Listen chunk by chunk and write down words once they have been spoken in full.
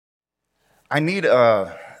I need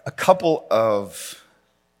a couple of,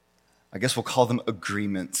 I guess we'll call them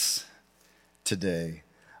agreements today.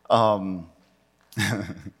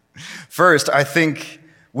 First, I think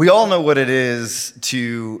we all know what it is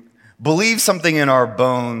to believe something in our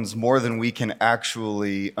bones more than we can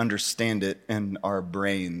actually understand it in our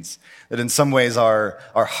brains. That in some ways our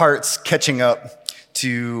heart's catching up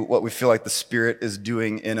to what we feel like the Spirit is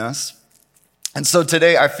doing in us. And so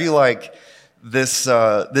today I feel like this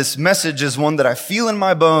message is one that I feel in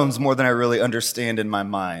my bones more than I really understand in my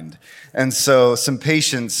mind. And so some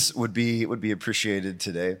patience would be appreciated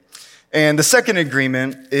today. And the second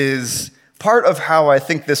agreement is part of how I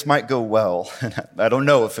think this might go well, and I don't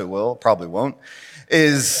know if it will, probably won't,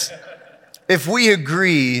 is if we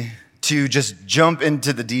agree to just jump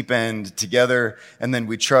into the deep end together and then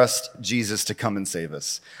we trust Jesus to come and save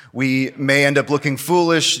us. We may end up looking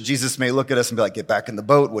foolish. Jesus may look at us and be like, get back in the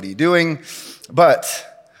boat. What are you doing?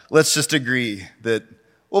 But let's just agree that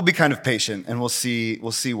we'll be kind of patient and we'll see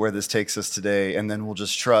where this takes us today. And then we'll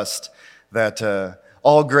just trust that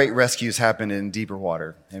all great rescues happen in deeper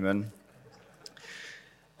water. Amen.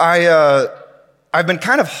 I've been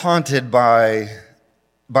kind of haunted by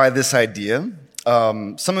this idea.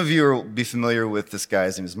 Some of you will be familiar with this guy.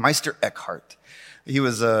 His name is Meister Eckhart. He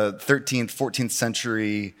was a 13th, 14th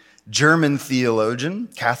century German theologian,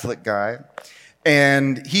 Catholic guy,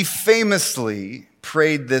 and he famously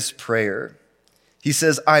prayed this prayer. He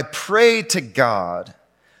says, I pray to God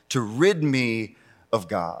to rid me of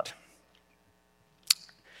God.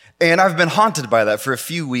 And I've been haunted by that for a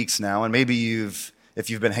few weeks now, and maybe if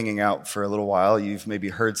you've been hanging out for a little while, you've maybe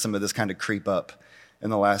heard some of this kind of creep up in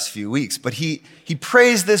the last few weeks. But he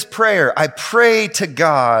prays this prayer, I pray to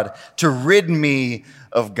God to rid me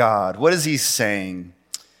of God. What is he saying?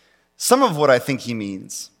 Some of what I think he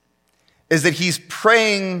means is that he's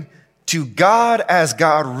praying to God as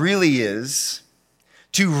God really is,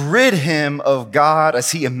 to rid him of God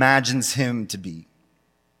as he imagines him to be.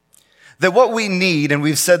 That what we need, and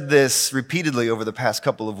we've said this repeatedly over the past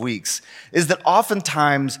couple of weeks, is that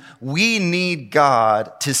oftentimes we need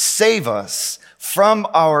God to save us from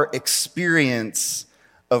our experience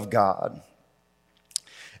of God.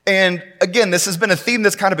 And again, this has been a theme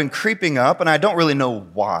that's kind of been creeping up, and I don't really know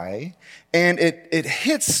why. And it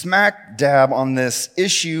hits smack dab on this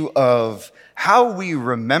issue of how we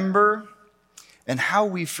remember and how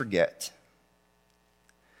we forget.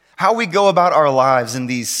 How we go about our lives in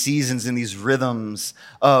these seasons, in these rhythms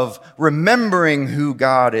of remembering who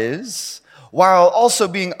God is, while also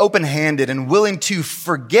being open-handed and willing to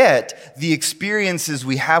forget the experiences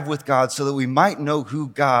we have with God so that we might know who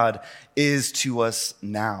God is to us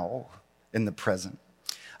now in the present.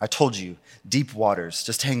 I told you, deep waters.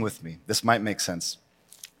 Just hang with me. This might make sense.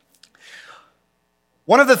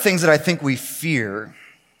 One of the things that I think we fear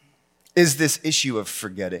is this issue of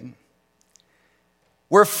forgetting.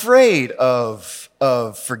 We're afraid of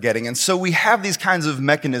forgetting, and so we have these kinds of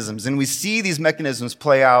mechanisms, and we see these mechanisms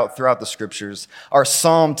play out throughout the scriptures. Our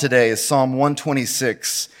psalm today is Psalm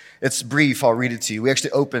 126. It's brief. I'll read it to you. We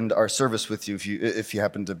actually opened our service with you if you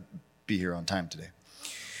happen to be here on time today.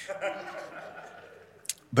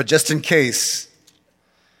 But just in case,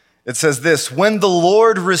 it says this, when the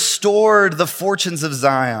Lord restored the fortunes of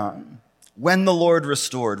Zion, when the Lord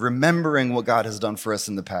restored, remembering what God has done for us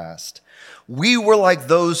in the past, we were like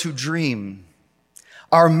those who dream.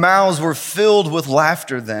 Our mouths were filled with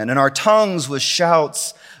laughter then, and our tongues with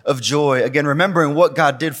shouts of joy. Again, remembering what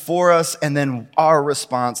God did for us and then our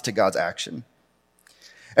response to God's action.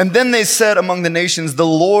 And then they said among the nations, the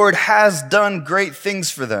Lord has done great things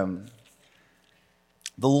for them.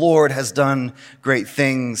 The Lord has done great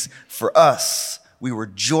things for us. We were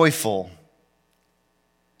joyful.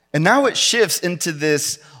 And now it shifts into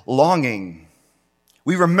this longing.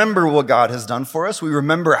 We remember what God has done for us. We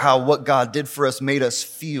remember how what God did for us made us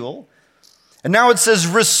feel. And now it says,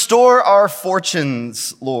 restore our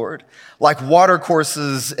fortunes, Lord, like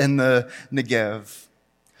watercourses in the Negev.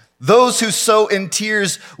 Those who sow in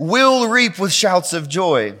tears will reap with shouts of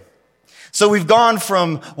joy. So we've gone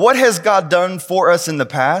from what has God done for us in the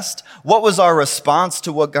past? What was our response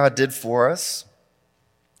to what God did for us?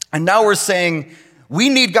 And now we're saying we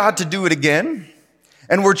need God to do it again.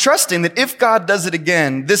 And we're trusting that if God does it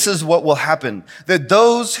again, this is what will happen. That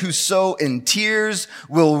those who sow in tears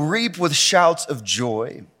will reap with shouts of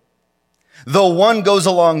joy. Though one goes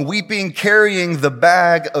along weeping, carrying the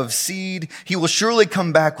bag of seed, he will surely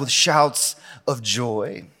come back with shouts of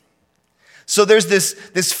joy. So there's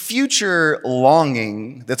this future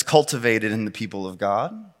longing that's cultivated in the people of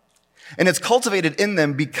God. And it's cultivated in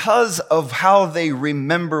them because of how they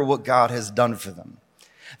remember what God has done for them.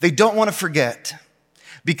 They don't want to forget.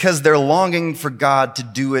 because they're longing for God to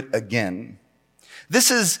do it again.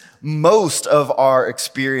 This is most of our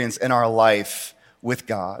experience in our life with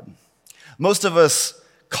God. Most of us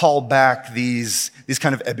call back these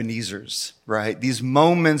kind of Ebenezers, right? These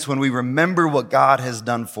moments when we remember what God has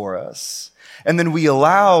done for us. And then we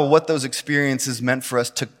allow what those experiences meant for us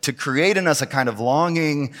to create in us a kind of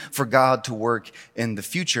longing for God to work in the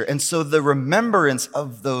future. And so the remembrance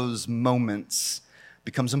of those moments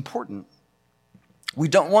becomes important. We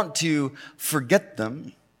don't want to forget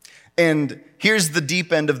them. And here's the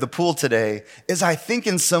deep end of the pool today, is I think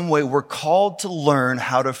in some way we're called to learn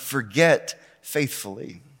how to forget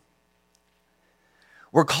faithfully.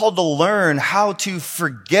 We're called to learn how to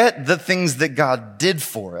forget the things that God did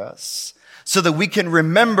for us so that we can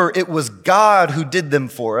remember it was God who did them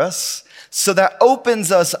for us. So that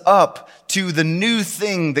opens us up to the new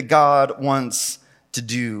thing that God wants to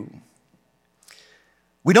do.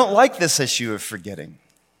 We don't like this issue of forgetting.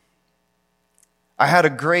 I had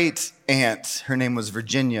a great aunt. Her name was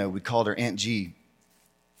Virginia. We called her Aunt G.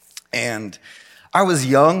 And I was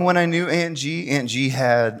young when I knew Aunt G. Aunt G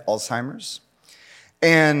had Alzheimer's.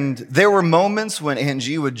 And there were moments when Aunt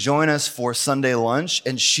G would join us for Sunday lunch,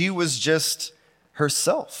 and she was just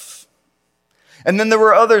herself. And then there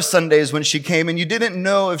were other Sundays when she came, and you didn't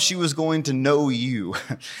know if she was going to know you.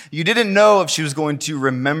 You didn't know if she was going to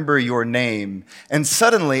remember your name. And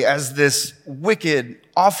suddenly, as this wicked,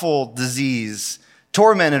 awful disease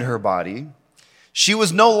tormented her body, she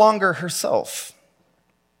was no longer herself.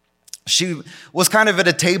 She was kind of at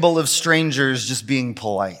a table of strangers just being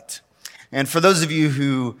polite. And for those of you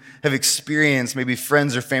who have experienced maybe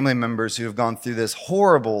friends or family members who have gone through this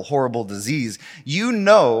horrible, horrible disease, you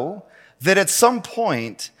know that at some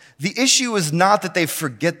point, the issue is not that they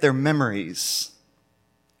forget their memories.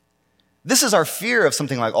 This is our fear of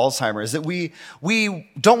something like Alzheimer's, that we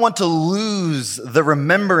don't want to lose the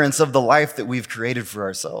remembrance of the life that we've created for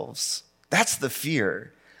ourselves. That's the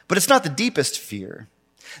fear. But it's not the deepest fear.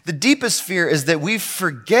 The deepest fear is that we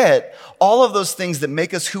forget all of those things that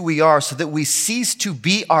make us who we are so that we cease to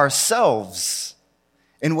be ourselves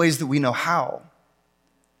in ways that we know how.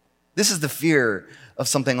 This is the fear of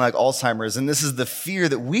something like Alzheimer's, and this is the fear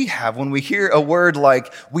that we have when we hear a word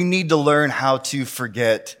like, we need to learn how to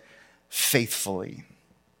forget faithfully.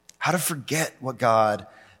 How to forget what God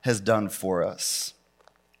has done for us.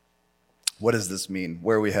 What does this mean?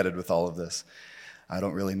 Where are we headed with all of this? I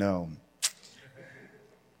don't really know.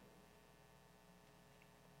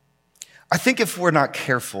 I think if we're not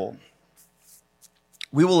careful,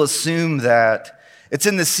 we will assume that it's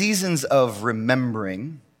in the seasons of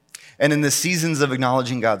remembering and in the seasons of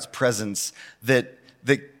acknowledging God's presence that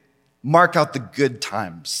mark out the good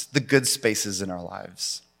times, the good spaces in our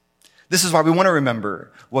lives. This is why we want to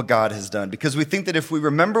remember what God has done, because we think that if we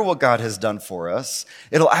remember what God has done for us,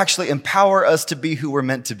 it'll actually empower us to be who we're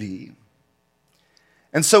meant to be.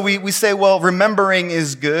 And so we say, well, remembering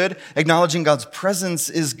is good, acknowledging God's presence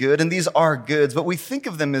is good, and these are goods, but we think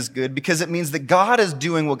of them as good because it means that God is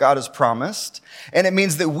doing what God has promised, and it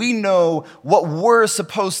means that we know what we're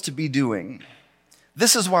supposed to be doing.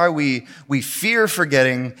 This is why we fear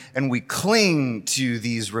forgetting and we cling to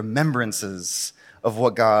these remembrances of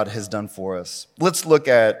what God has done for us. Let's look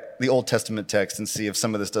at the Old Testament text and see if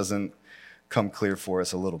some of this doesn't come clear for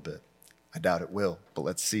us a little bit. I doubt it will, but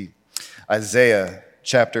let's see. Isaiah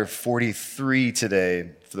chapter 43 today,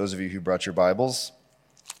 for those of you who brought your Bibles.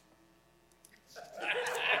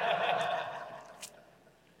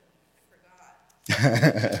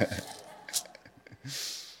 I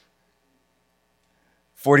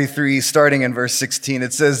 43, starting in verse 16,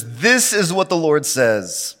 it says, "This is what the Lord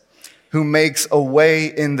says, who makes a way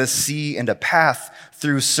in the sea and a path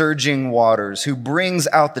through surging waters, who brings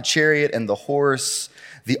out the chariot and the horse,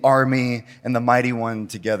 the army and the mighty one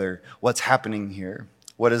together." What's happening here?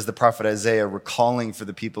 What is the prophet Isaiah recalling for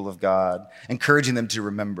the people of God, encouraging them to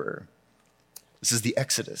remember? This is the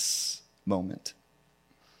Exodus moment.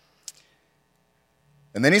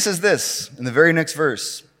 And then he says this in the very next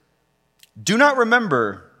verse, "Do not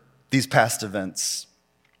remember these past events.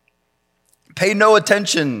 Pay no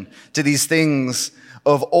attention to these things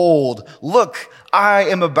of old. Look, I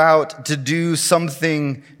am about to do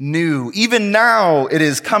something new. Even now it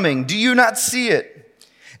is coming. Do you not see it?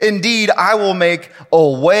 Indeed, I will make a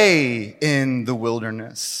way in the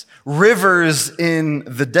wilderness, rivers in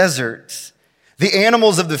the desert. The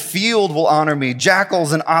animals of the field will honor me,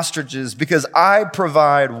 jackals and ostriches, because I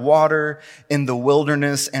provide water in the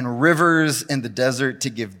wilderness and rivers in the desert to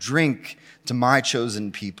give drink to my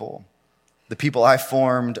chosen people, The people I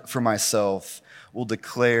formed for myself will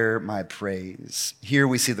declare my praise. Here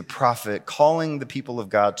we see the prophet calling the people of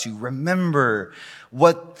God to remember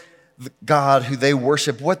what the God who they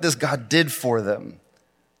worship, what this God did for them.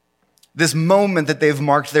 This moment that they've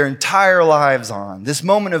marked their entire lives on, this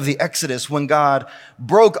moment of the Exodus when God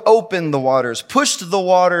broke open the waters, pushed the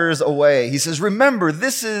waters away. He says, remember,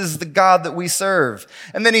 this is the God that we serve.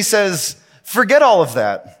 And then he says, forget all of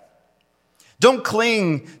that. Don't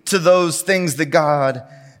cling to those things that God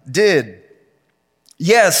did.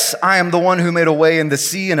 Yes, I am the one who made a way in the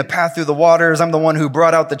sea and a path through the waters. I'm the one who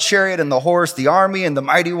brought out the chariot and the horse, the army and the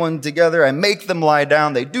mighty one together. I make them lie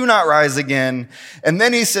down. They do not rise again. And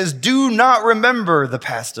then he says, do not remember the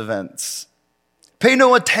past events. Pay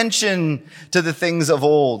no attention to the things of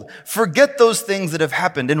old. Forget those things that have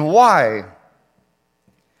happened. And why?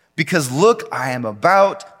 Because look, I am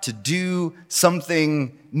about to do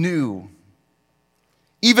something new.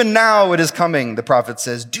 Even now it is coming, the prophet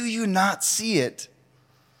says. Do you not see it?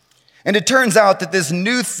 And it turns out that this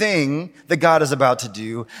new thing that God is about to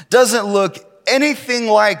do doesn't look anything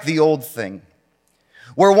like the old thing.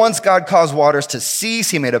 Where once God caused waters to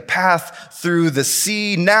cease, he made a path through the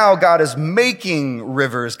sea. Now God is making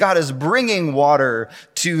rivers. God is bringing water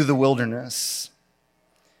to the wilderness.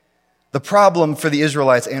 The problem for the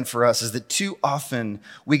Israelites and for us is that too often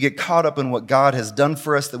we get caught up in what God has done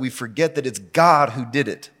for us that we forget that it's God who did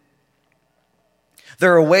it.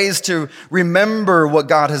 There are ways to remember what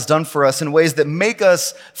God has done for us in ways that make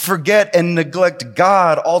us forget and neglect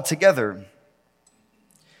God altogether.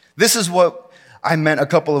 This is what I meant a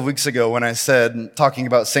couple of weeks ago when I said, talking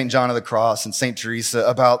about St. John of the Cross and St. Teresa,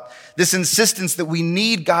 about this insistence that we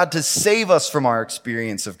need God to save us from our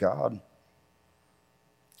experience of God.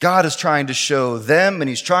 God is trying to show them and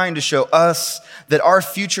he's trying to show us that our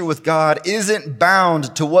future with God isn't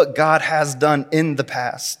bound to what God has done in the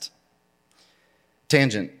past.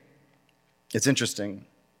 Tangent. It's interesting.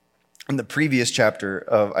 In the previous chapter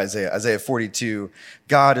of Isaiah 42,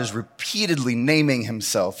 God is repeatedly naming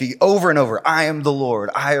himself. He over and over, I am the Lord,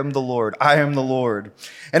 I am the Lord, I am the Lord.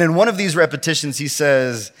 And in one of these repetitions, he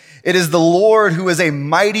says, it is the Lord who is a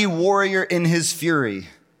mighty warrior in his fury.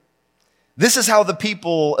 This is how the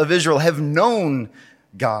people of Israel have known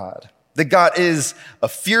God, that God is a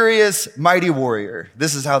furious, mighty warrior.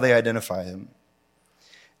 This is how they identify him.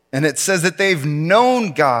 And it says that they've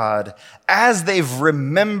known God as they've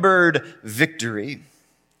remembered victory.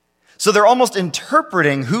 So they're almost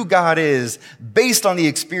interpreting who God is based on the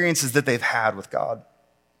experiences that they've had with God.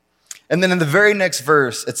 And then in the very next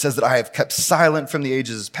verse, it says that I have kept silent from the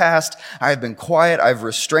ages past. I have been quiet. I've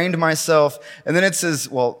restrained myself. And then it says,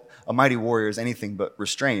 well, a mighty warrior is anything but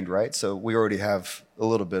restrained, right? So we already have a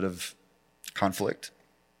little bit of conflict.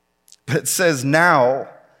 But it says, now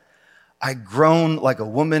I groan like a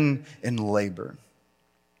woman in labor.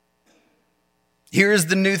 Here's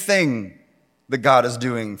the new thing that God is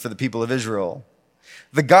doing for the people of Israel.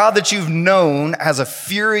 The God that you've known as a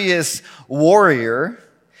furious warrior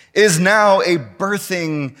is now a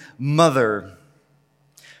birthing mother.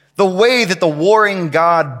 The way that the warring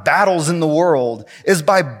God battles in the world is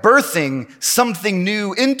by birthing something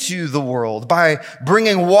new into the world, by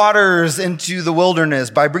bringing waters into the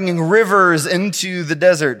wilderness, by bringing rivers into the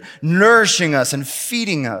desert, nourishing us and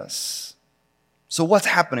feeding us. So what's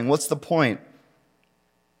happening? What's the point?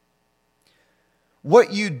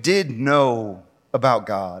 What you did know about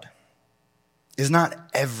God is not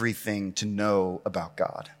everything to know about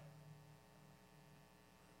God.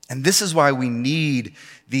 And this is why we need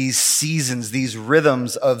these seasons, these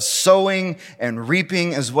rhythms of sowing and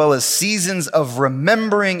reaping, as well as seasons of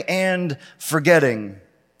remembering and forgetting.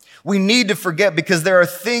 We need to forget because there are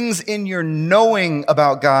things in your knowing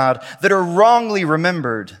about God that are wrongly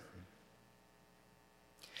remembered.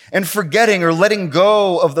 And forgetting or letting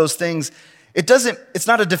go of those things, it's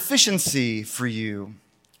not a deficiency for you.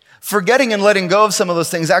 Forgetting and letting go of some of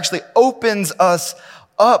those things actually opens us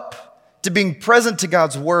up to being present to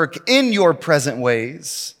God's work in your present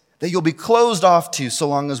ways that you'll be closed off to so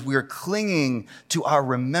long as we are clinging to our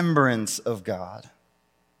remembrance of God.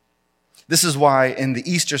 This is why in the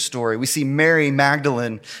Easter story, we see Mary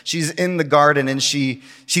Magdalene. She's in the garden and she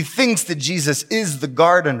thinks that Jesus is the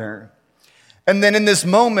gardener. And then in this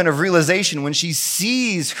moment of realization, when she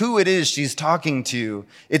sees who it is she's talking to,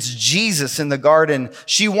 it's Jesus in the garden,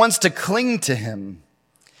 she wants to cling to him.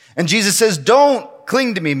 And Jesus says, don't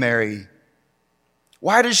cling to me, Mary.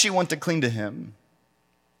 Why does she want to cling to him?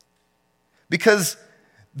 Because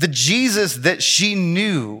the Jesus that she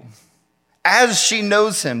knew as she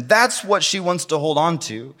knows him. That's what she wants to hold on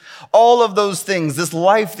to. All of those things, this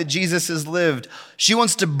life that Jesus has lived, she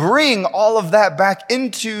wants to bring all of that back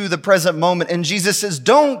into the present moment. And Jesus says,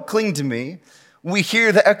 don't cling to me. We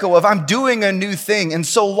hear the echo of, I'm doing a new thing. And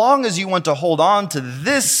so long as you want to hold on to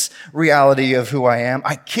this reality of who I am,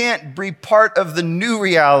 I can't be part of the new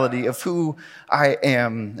reality of who I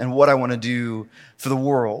am and what I want to do for the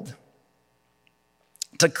world.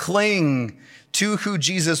 To cling to who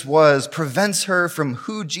Jesus was prevents her from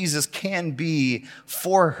who Jesus can be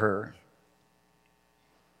for her.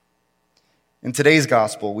 In today's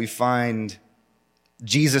gospel, we find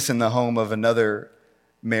Jesus in the home of another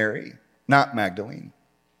Mary, not Magdalene,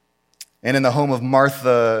 and in the home of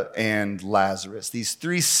Martha and Lazarus, these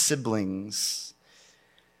three siblings.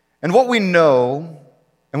 And what we know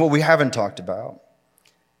and what we haven't talked about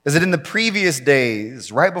is that in the previous days,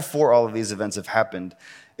 right before all of these events have happened,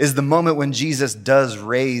 is the moment when Jesus does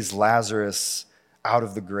raise Lazarus out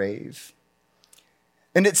of the grave.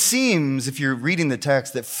 And it seems, if you're reading the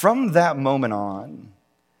text, that from that moment on,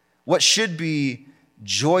 what should be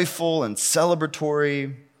joyful and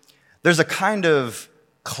celebratory, there's a kind of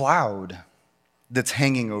cloud that's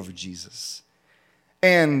hanging over Jesus.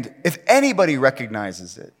 And if anybody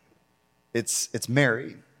recognizes it, it's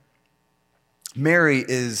Mary. Mary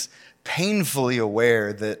is painfully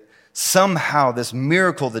aware that somehow this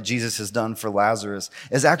miracle that Jesus has done for Lazarus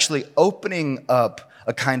is actually opening up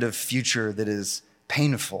a kind of future that is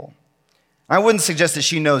painful. I wouldn't suggest that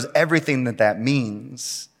she knows everything that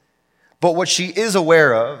means, but what she is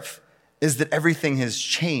aware of is that everything has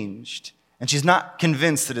changed, and she's not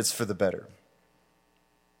convinced that it's for the better.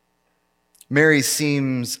 Mary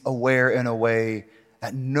seems aware in a way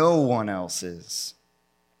that no one else is.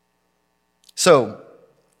 So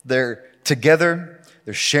they're together,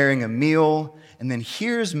 they're sharing a meal, and then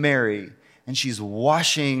here's Mary, and she's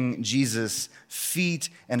washing Jesus' feet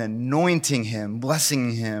and anointing him,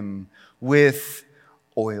 blessing him with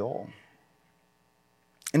oil.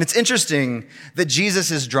 And it's interesting that Jesus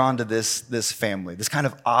is drawn to this family, this kind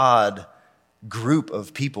of odd group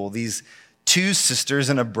of people, these two sisters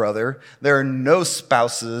and a brother. There are no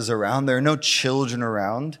spouses around. There are no children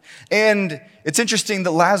around. And it's interesting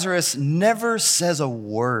that Lazarus never says a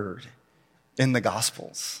word in the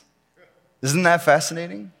Gospels. Isn't that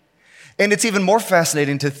fascinating? And it's even more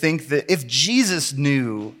fascinating to think that if Jesus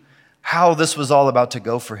knew how this was all about to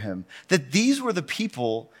go for him, that these were the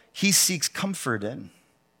people he seeks comfort in.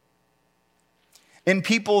 In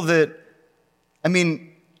people that,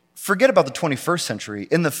 forget about the 21st century.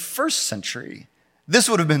 In the first century, this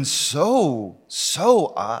would have been so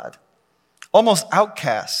odd, almost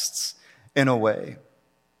outcasts in a way.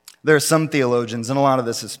 There are some theologians, and a lot of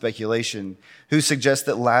this is speculation, who suggest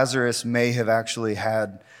that Lazarus may have actually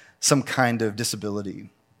had some kind of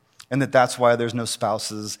disability, and that's why there's no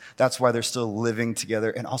spouses, that's why they're still living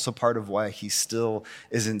together, and also part of why he still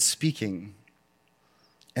isn't speaking.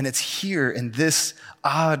 And it's here in this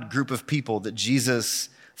odd group of people that Jesus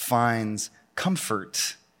finds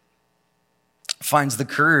comfort, finds the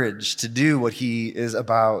courage to do what he is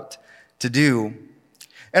about to do.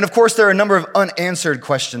 And of course, there are a number of unanswered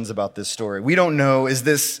questions about this story. We don't know, is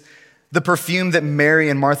this the perfume that Mary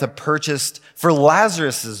and Martha purchased for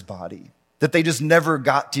Lazarus' body that they just never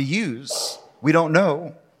got to use? We don't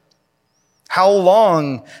know. How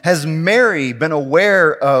long has Mary been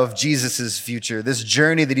aware of Jesus' future, this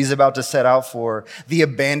journey that he's about to set out for, the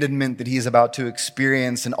abandonment that he's about to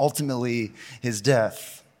experience, and ultimately his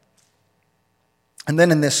death? And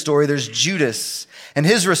then in this story, there's Judas and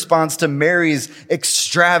his response to Mary's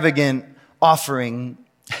extravagant offering.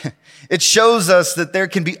 It shows us that there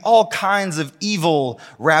can be all kinds of evil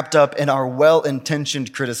wrapped up in our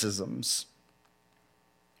well-intentioned criticisms.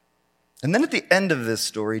 And then at the end of this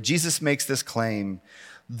story, Jesus makes this claim: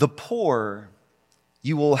 the poor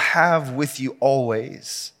you will have with you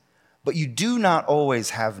always, but you do not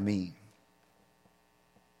always have me.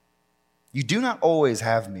 You do not always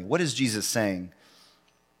have me. What is Jesus saying?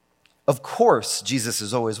 Of course, Jesus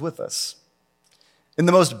is always with us. In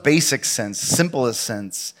the most basic sense, simplest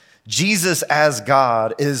sense, Jesus as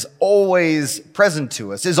God is always present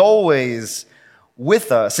to us, is always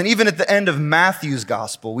with us. And even at the end of Matthew's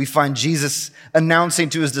gospel, we find Jesus announcing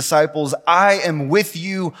to his disciples, I am with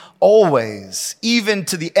you always, even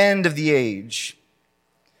to the end of the age.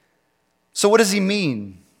 So what does he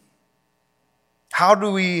mean? How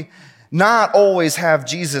do we not always have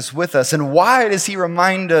Jesus with us? And why does he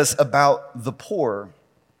remind us about the poor?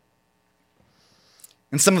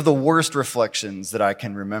 And some of the worst reflections that I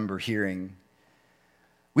can remember hearing,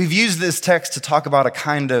 we've used this text to talk about a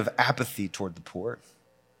kind of apathy toward the poor,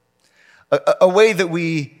 a way that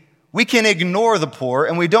we We can ignore the poor,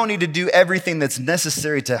 and we don't need to do everything that's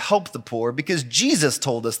necessary to help the poor because Jesus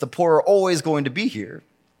told us the poor are always going to be here.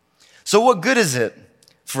 So what good is it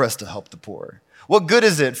for us to help the poor? What good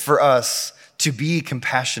is it for us to be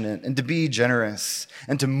compassionate and to be generous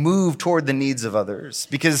and to move toward the needs of others?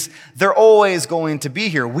 Because they're always going to be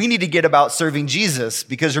here. We need to get about serving Jesus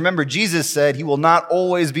because remember, Jesus said he will not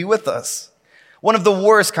always be with us. One of the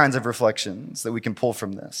worst kinds of reflections that we can pull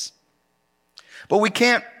from this. But we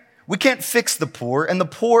can't fix the poor, and the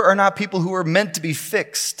poor are not people who are meant to be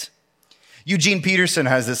fixed. Eugene Peterson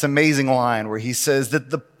has this amazing line where he says that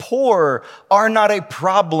the poor are not a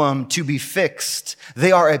problem to be fixed.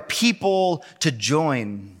 They are a people to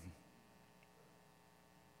join.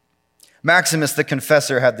 Maximus the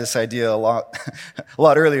Confessor had this idea a lot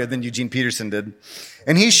earlier than Eugene Peterson did.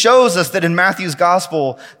 And he shows us that in Matthew's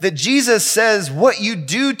gospel that Jesus says, what you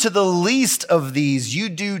do to the least of these, you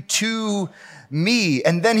do to me.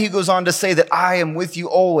 And then he goes on to say that I am with you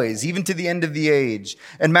always, even to the end of the age.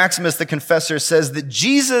 And Maximus the Confessor says that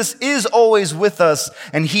Jesus is always with us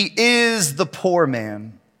and he is the poor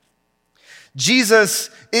man. Jesus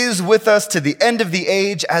is with us to the end of the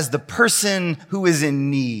age as the person who is in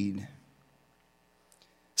need.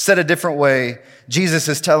 Said a different way, Jesus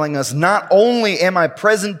is telling us, not only am I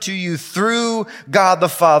present to you through God the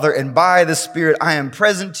Father and by the Spirit, I am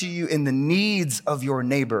present to you in the needs of your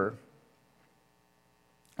neighbor.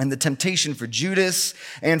 And the temptation for Judas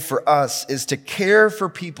and for us is to care for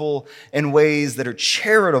people in ways that are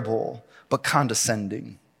charitable but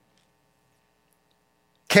condescending.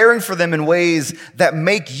 Caring for them in ways that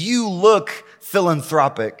make you look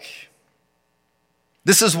philanthropic.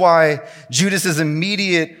 This is why Judas's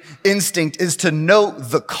immediate instinct is to note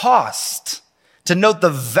the cost, to note the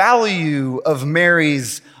value of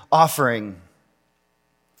Mary's offering.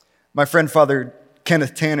 My friend Father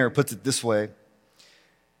Kenneth Tanner puts it this way.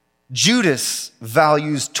 Judas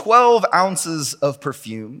values 12 ounces of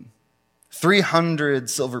perfume, 300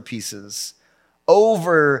 silver pieces,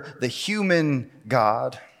 over the human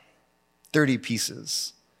God, 30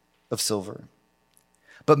 pieces of silver.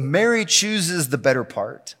 But Mary chooses the better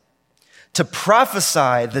part, to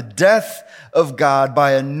prophesy the death of God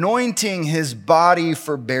by anointing his body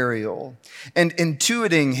for burial and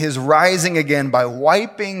intuiting his rising again by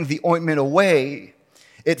wiping the ointment away.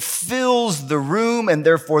 It fills the room and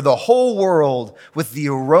therefore the whole world with the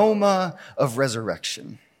aroma of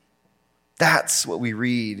resurrection. That's what we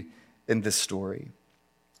read in this story.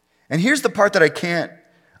 And here's the part that I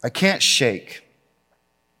can't shake.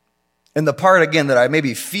 And the part, again, that I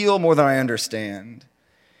maybe feel more than I understand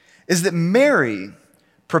is that Mary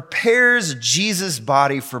prepares Jesus'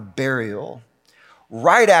 body for burial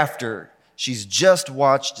right after she's just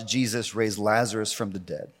watched Jesus raise Lazarus from the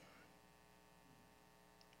dead.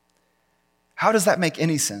 How does that make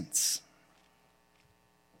any sense?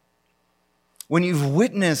 When you've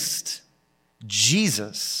witnessed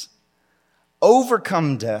Jesus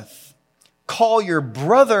overcome death, call your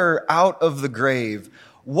brother out of the grave,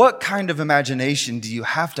 what kind of imagination do you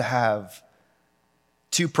have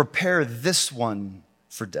to prepare this one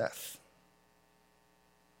for death?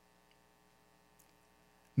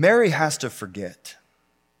 Mary has to forget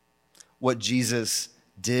what Jesus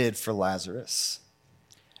did for Lazarus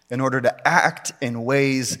in order to act in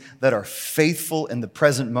ways that are faithful in the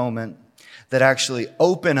present moment, that actually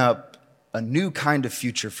open up a new kind of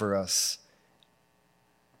future for us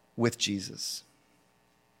with Jesus.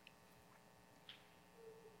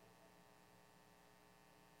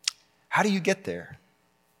 How do you get there?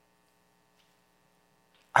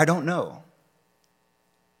 I don't know.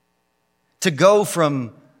 To go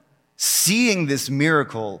from seeing this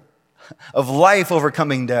miracle of life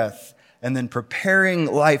overcoming death and then preparing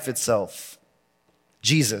life itself,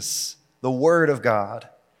 Jesus, the Word of God,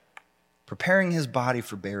 preparing his body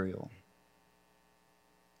for burial.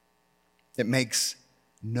 It makes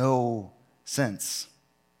no sense.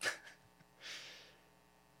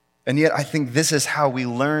 And yet I think this is how we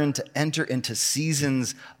learn to enter into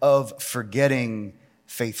seasons of forgetting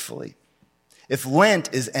faithfully. If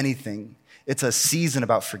Lent is anything, it's a season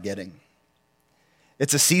about forgetting.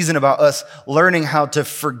 It's a season about us learning how to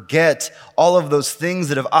forget all of those things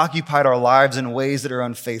that have occupied our lives in ways that are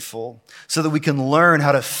unfaithful, so that we can learn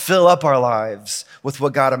how to fill up our lives with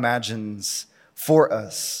what God imagines for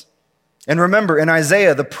us. And remember, in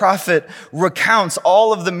Isaiah, the prophet recounts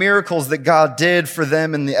all of the miracles that God did for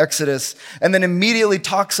them in the Exodus, and then immediately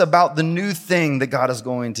talks about the new thing that God is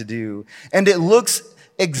going to do. And it looks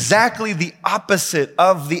exactly the opposite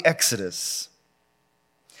of the Exodus.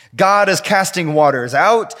 God is casting waters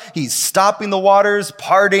out. He's stopping the waters,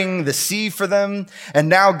 parting the sea for them. And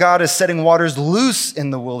now God is setting waters loose in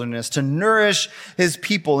the wilderness to nourish his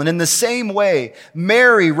people. And in the same way,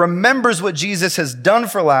 Mary remembers what Jesus has done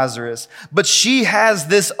for Lazarus, but she has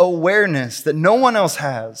this awareness that no one else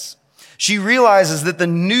has. She realizes that the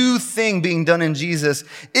new thing being done in Jesus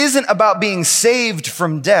isn't about being saved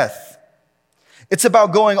from death. It's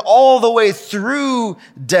about going all the way through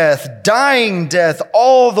death, dying death,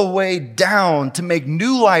 all the way down to make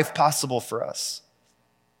new life possible for us.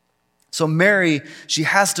 So Mary, she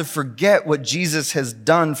has to forget what Jesus has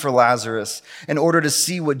done for Lazarus in order to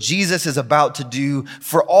see what Jesus is about to do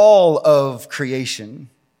for all of creation.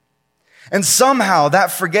 And somehow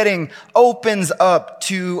that forgetting opens up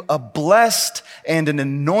to a blessed and an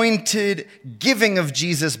anointed giving of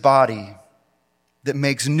Jesus' body that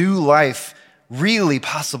makes new life really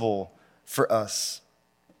possible for us.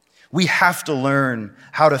 We have to learn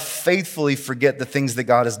how to faithfully forget the things that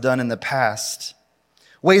God has done in the past,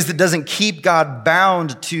 ways that doesn't keep God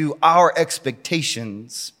bound to our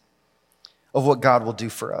expectations of what God will do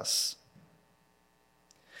for us.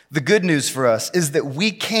 The good news for us is that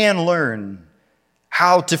we can learn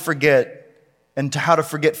how to forget and how to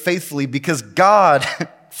forget faithfully because God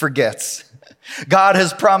forgets. God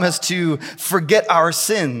has promised to forget our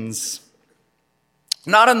sins.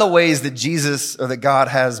 Not in the ways that Jesus or that God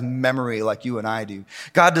has memory like you and I do.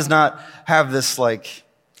 God does not have this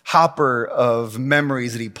hopper of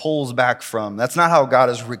memories that he pulls back from. That's not how God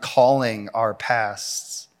is recalling our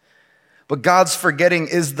pasts. But God's forgetting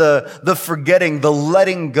is the forgetting, the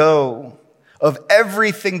letting go of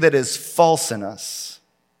everything that is false in us.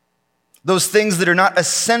 Those things that are not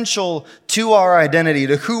essential to our identity,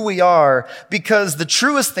 to who we are, because the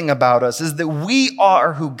truest thing about us is that we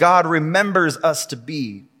are who God remembers us to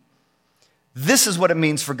be. This is what it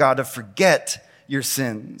means for God to forget your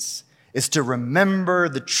sins, is to remember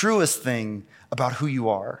the truest thing about who you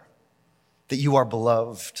are, that you are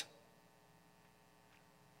beloved.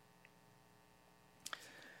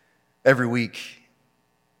 Every week,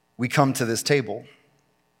 we come to this table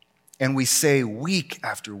and we say week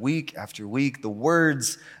after week after week the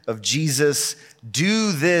words of Jesus,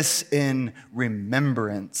 "Do this in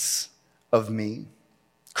remembrance of me."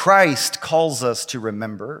 Christ calls us to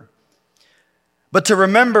remember. But to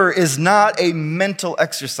remember is not a mental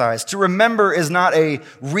exercise. To remember is not a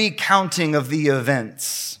recounting of the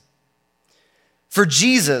events. For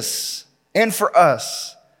Jesus and for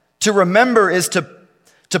us, to remember is to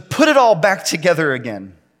put it all back together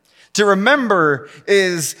again. To remember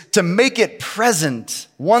is to make it present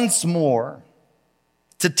once more.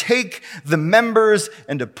 To take the members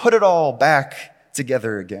and to put it all back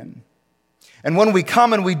together again. And when we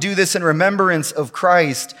come and we do this in remembrance of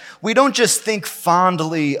Christ, we don't just think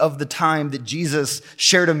fondly of the time that Jesus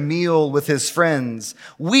shared a meal with his friends.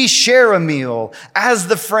 We share a meal as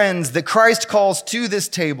the friends that Christ calls to this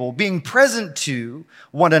table, being present to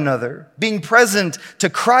one another, being present to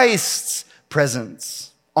Christ's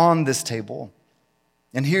presence on this table.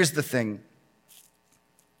 And here's the thing.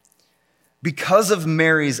 Because of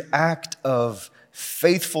Mary's act of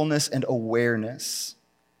faithfulness and awareness,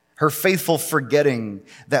 her faithful forgetting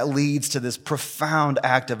that leads to this profound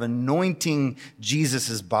act of anointing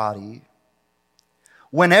Jesus' body,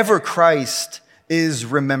 whenever Christ is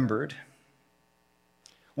remembered,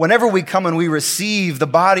 whenever we come and we receive the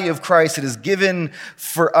body of Christ that is given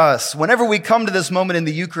for us, whenever we come to this moment in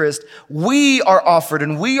the Eucharist, we are offered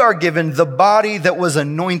and we are given the body that was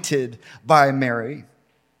anointed by Mary.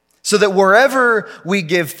 So that wherever we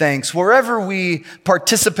give thanks, wherever we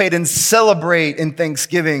participate and celebrate in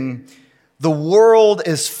thanksgiving, the world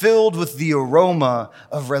is filled with the aroma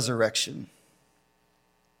of resurrection.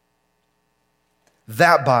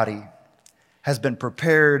 That body has been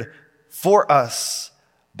prepared for us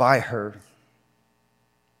by her.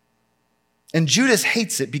 And Judas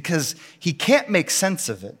hates it because he can't make sense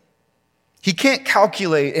of it. He can't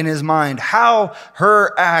calculate in his mind how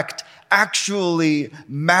her act actually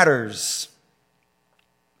matters.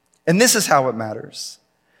 And this is how it matters.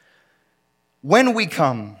 When we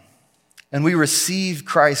come and we receive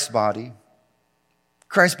Christ's body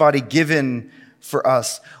given for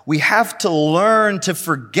us, we have to learn to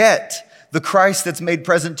forget the Christ that's made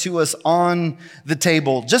present to us on the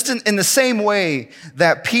table. Just in the same way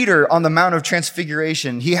that Peter on the Mount of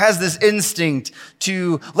Transfiguration, he has this instinct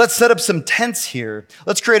to, let's set up some tents here.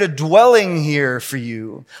 Let's create a dwelling here for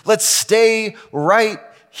you. Let's stay right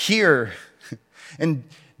here. And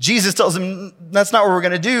Jesus tells him that's not what we're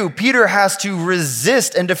going to do. Peter has to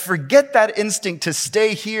resist and to forget that instinct to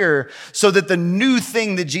stay here so that the new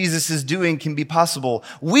thing that Jesus is doing can be possible.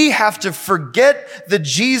 We have to forget the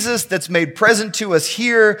Jesus that's made present to us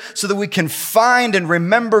here so that we can find and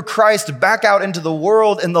remember Christ back out into the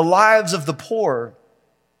world in the lives of the poor.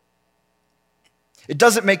 It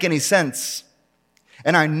doesn't make any sense,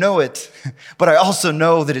 and I know it, but I also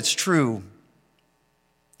know that it's true.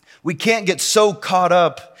 We can't get so caught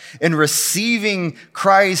up in receiving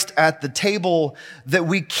Christ at the table that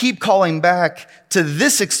we keep calling back to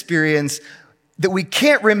this experience, that we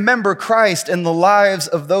can't remember Christ in the lives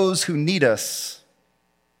of those who need us.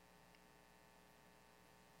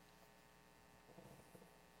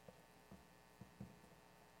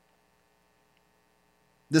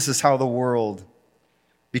 This is how the world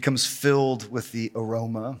becomes filled with the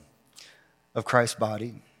aroma of Christ's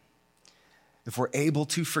body. If we're able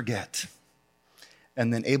to forget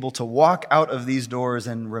and then able to walk out of these doors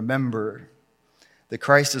and remember that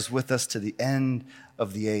Christ is with us to the end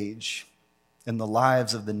of the age in the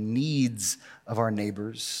lives of the needs of our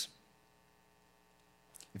neighbors.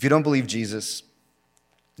 If you don't believe Jesus,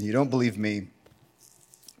 and you don't believe me,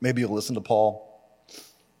 maybe you'll listen to Paul.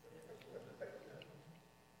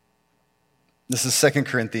 This is 2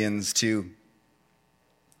 Corinthians 2,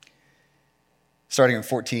 starting in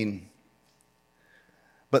 14.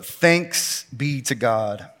 But thanks be to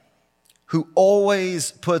God, who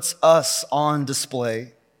always puts us on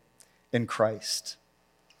display in Christ,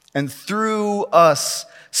 and through us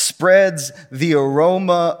spreads the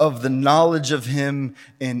aroma of the knowledge of him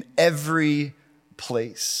in every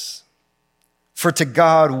place. For to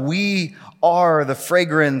God, we are the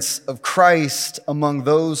fragrance of Christ among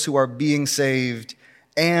those who are being saved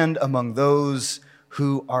and among those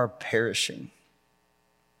who are perishing.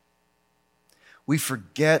 We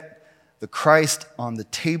forget the Christ on the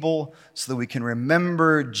table so that we can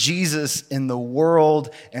remember Jesus in the world,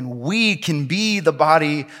 and we can be the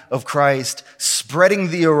body of Christ, spreading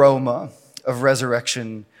the aroma of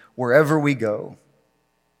resurrection wherever we go.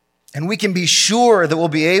 And we can be sure that we'll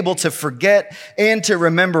be able to forget and to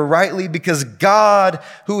remember rightly because God,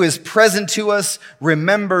 who is present to us,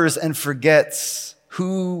 remembers and forgets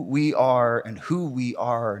who we are and who we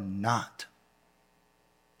are not.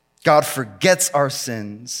 God forgets our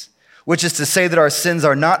sins, which is to say that our sins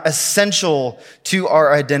are not essential to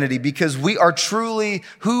our identity because we are truly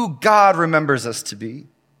who God remembers us to be.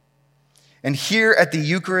 And here at the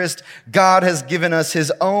Eucharist, God has given us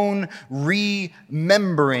his own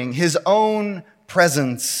remembering, his own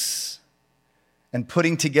presence, and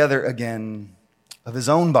putting together again of his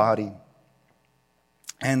own body.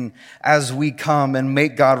 And as we come and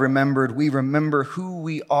make God remembered, we remember who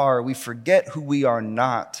we are. We forget who we are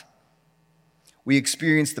not. We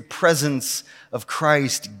experience the presence of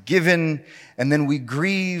Christ given, and then we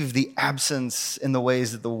grieve the absence in the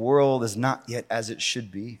ways that the world is not yet as it should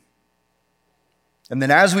be. And then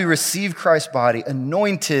as we receive Christ's body,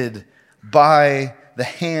 anointed by the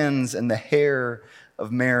hands and the hair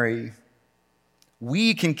of Mary,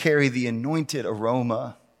 we can carry the anointed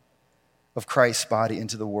aroma of Christ's body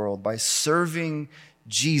into the world by serving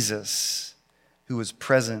Jesus, who is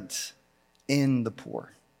present in the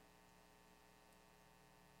poor.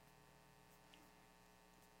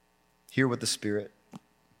 Hear what the Spirit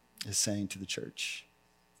is saying to the church.